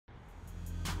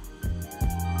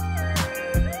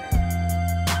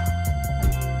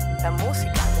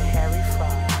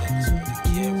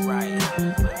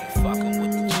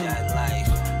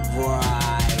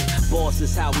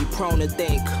is how we prone to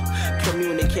think.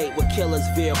 Communicate with killers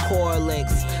via core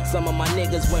links. Some of my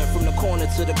niggas went from the corner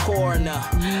to the coroner.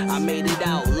 I made it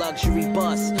out, luxury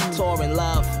bus, touring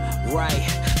love, right.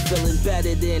 Feeling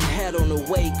better than head on the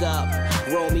wake up.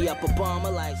 Roll me up a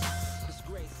bomber like.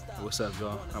 What's up,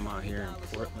 y'all? I'm out here in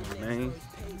Portland, Maine,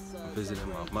 visiting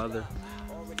my mother.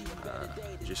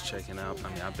 Just checking out. I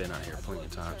mean, I've been out here plenty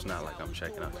of times. Not like I'm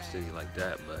checking out the city like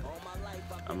that, but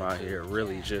I'm out here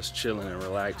really just chilling and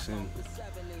relaxing.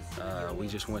 We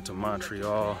just went to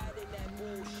Montreal.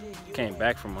 Came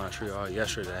back from Montreal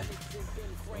yesterday.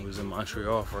 I was in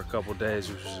Montreal for a couple days,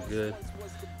 which was good.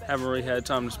 Haven't really had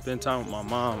time to spend time with my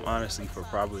mom, honestly, for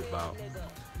probably about,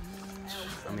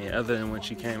 I mean, other than when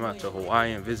she came out to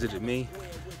Hawaii and visited me,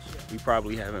 we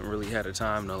probably haven't really had a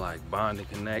time to like bond and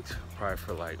connect, probably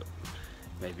for like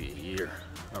maybe a year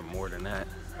or more than that,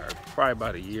 or probably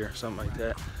about a year, something like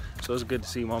that. So it's good to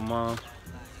see my mom,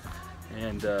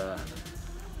 and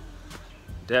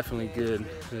definitely good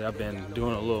that I've been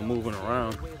doing a little moving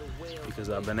around because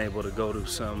I've been able to go to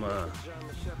some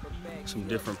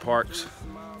different parks,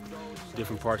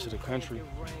 different parts of the country.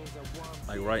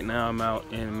 Like right now I'm out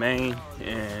in Maine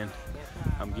and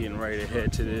I'm getting ready to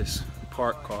head to this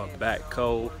park called Back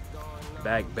Cove,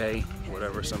 Back Bay,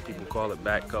 whatever. Some people call it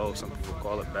Back Cove, some people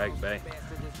call it Back Bay.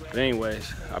 But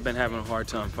anyways, I've been having a hard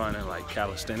time finding like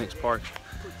calisthenics parks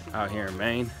out here in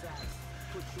Maine.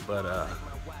 But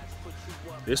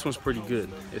this one's pretty good.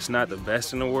 It's not the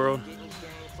best in the world.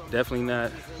 Definitely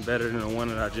not better than the one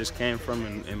that I just came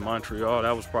from in Montreal.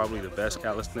 That was probably the best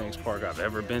calisthenics park I've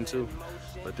ever been to.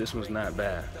 But this one's not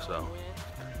bad. So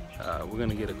we're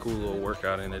gonna get a cool little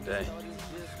workout in today.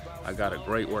 I got a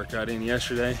great workout in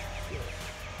yesterday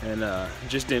and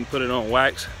just didn't put it on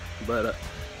wax, but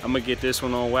I'm gonna get this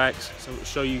one on wax. So I'll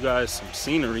show you guys some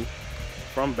scenery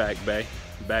from Back Bay,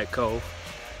 Back Cove,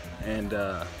 and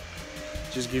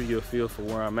just give you a feel for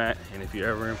where I'm at. And if you're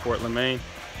ever in Portland, Maine,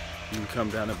 you can come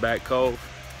down to Back Cove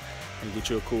and get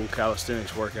you a cool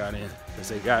calisthenics workout in, because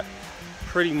they got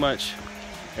pretty much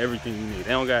everything you need.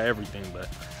 They don't got everything, but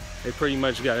they pretty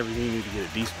much got everything you need to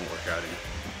get a decent workout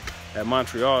in. At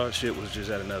Montreal, shit was just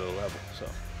at another level. So,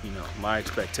 you know, my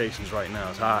expectations right now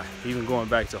is high. Even going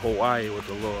back to Hawaii with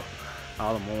the little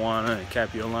Ala Moana and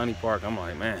Kapiolani Park, I'm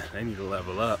like, man, they need to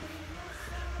level up.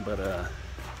 But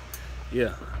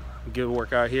yeah, get a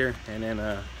workout here, and then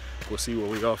we'll see where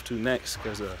we off to next,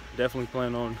 because definitely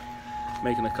plan on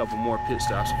making a couple more pit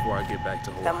stops before I get back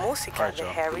to Hawaii. La música de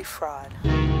Harry Fraud.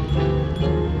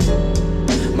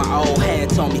 My old head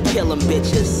told me kill them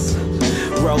bitches.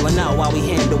 Rolling out while we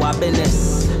handle our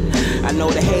business. I know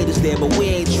the haters there, but we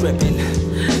ain't tripping.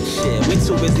 Shit, we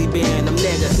too busy being them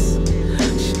niggas.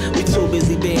 We too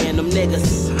busy being them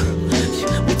niggas.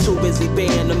 We too busy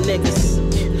being them niggas.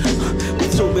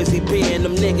 Too busy being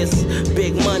them niggas.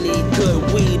 Big money,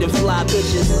 good weed, and fly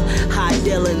bitches. High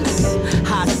Dillons,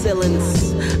 high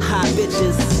ceilings, high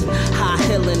bitches, high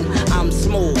hillin'. I'm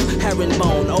smooth,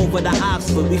 herringbone over the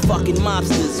Oxford. We fucking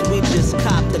mobsters, we just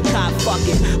cop the cop, fuck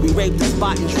it. We rape the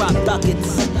spot and drop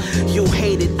ducats. You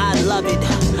hate it, I love it.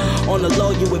 On the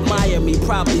low, you admire me,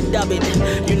 probably dub it.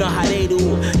 You know how they do,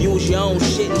 use your own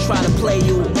shit and try to play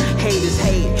you. Haters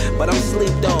hate, but I'm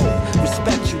sleep though.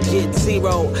 Respect you get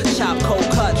zero. Chop cold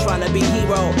cut, tryna be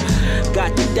hero.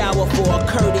 Got the dower for a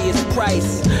courteous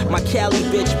price. My Cali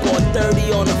bitch bought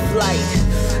 30 on a flight.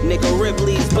 Nigga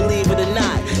Ripley's, believe it or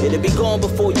not, it'll be gone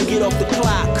before you get off the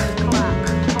clock.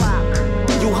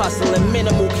 You hustling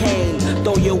minimal cane.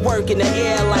 Throw your work in the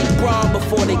air like Braun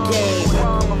before the game.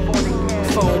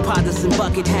 Phone potters and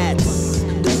bucket hats.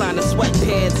 Designer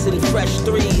sweatpants and fresh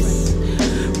threes.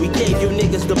 We gave you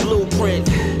niggas the blueprint.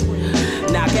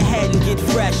 Now go ahead and get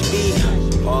fresh, B.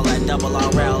 All that double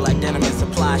RL like denim and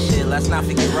supply shit. Let's not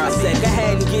forget Russ. I said go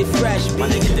ahead and get fresh, B. My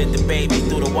nigga did the baby,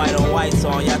 threw the white on white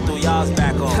on. Y'all threw y'all's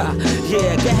back on.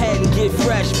 Yeah, go ahead and get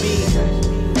fresh,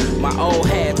 B. My old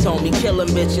head told me kill them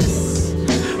bitches.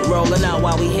 Rolling out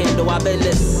while we handle our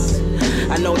business.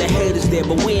 I know the haters there,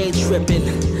 but we ain't tripping.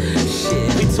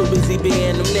 Shit, we too busy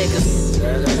being them niggas.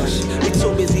 We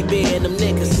too busy being them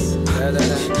niggas.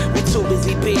 We too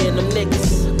busy being them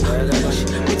niggas.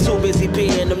 We too busy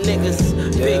being them niggas.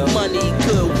 Big money,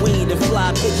 good weed, and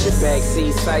fly bitches.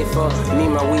 Backseat cipher, me,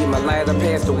 my weed, my lighter.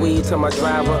 Pass the weed to my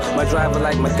driver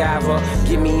like MacGyver.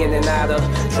 Get me in and out of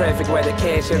traffic where the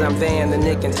cash is. I'm there in the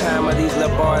nick and timer. These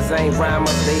little bars ain't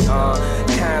rhymers. They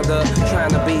kinda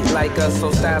trying to be like us,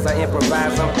 so styles I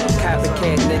improvise them.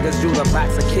 Copycat niggas, you a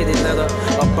box of kitty litter.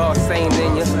 A boss ain't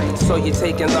in ya. So you're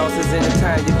taking losses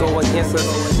anytime you go against us.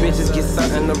 Bitches get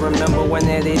something to remember when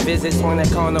they visit. Swing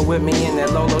that corner with me in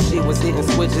that Lolo, she was hitting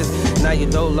switches. Now you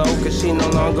dolo, cause she no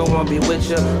longer wanna be with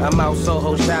you. I'm out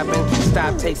Soho shopping,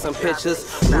 stop, take some pictures.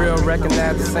 Real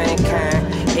recognize the same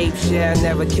kind. Ape shit, I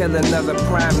never kill another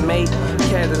primate.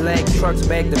 Cadillac trucks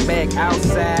back to back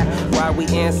outside, while we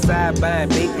inside buying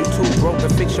bait. You too broke to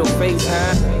fix your face,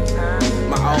 huh?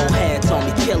 My old head told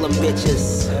me kill them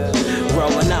bitches.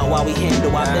 Rolling out while we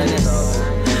handle our business.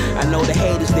 I know the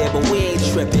haters there, but we ain't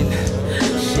tripping.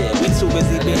 Shit, we too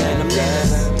busy being them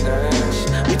niggas.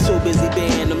 We too busy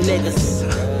being them niggas.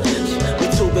 We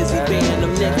too busy being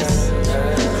them niggas.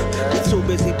 We too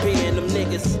busy being them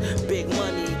niggas. Big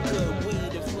money, good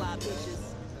weed, and fly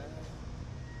bitches.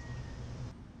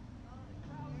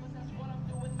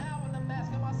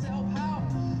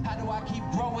 How do I keep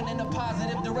growing in a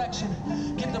positive direction?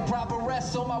 Get the proper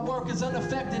rest so my work is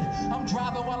unaffected. I'm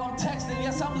driving while I'm texting.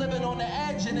 Yes, I'm living on the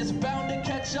edge, and it's bound to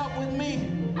catch up with me.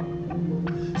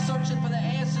 Searching for the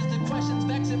answers to questions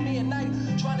vexing me at night,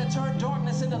 trying to turn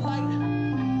darkness into light.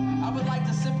 I would like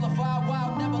to simplify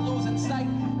while never losing sight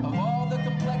of all the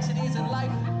complexities in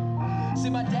life. See,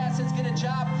 my dad says get a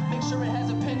job, make sure it has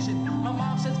a pension. My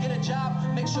mom says get a job,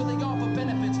 make sure they all